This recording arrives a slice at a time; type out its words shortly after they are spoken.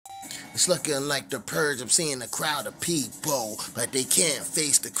It's looking like the Purge. I'm seeing a crowd of people, but they can't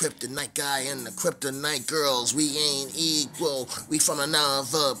face the kryptonite guy and the kryptonite girls. We ain't equal. We from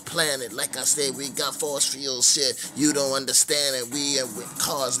another planet. Like I said, we got force field shit. You don't understand it. We are with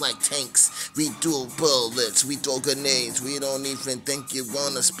cars like tanks. We do bullets. We throw grenades. We don't even think you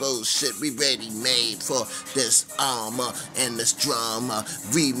wanna expose shit. We ready made for this armor and this drama.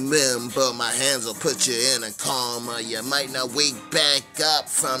 Remember, my hands will put you in a coma. You might not wake back up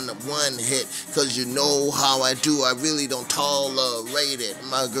from the one hit, cause you know how I do. I really don't tolerate it.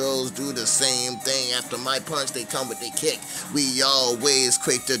 My girls do the same thing. After my punch, they come with their kick. We always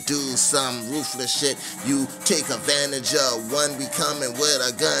quick to do some ruthless shit. You take advantage of one. We coming with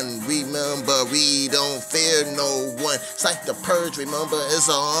a gun. Remember, we don't fear no one. It's like the Purge. Remember, it's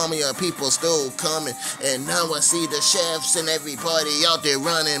an army of people still coming. And now I see the chefs and everybody out there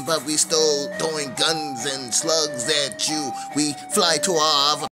running, but we still throwing guns and slugs at you. We fly to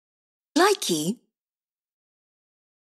our Likey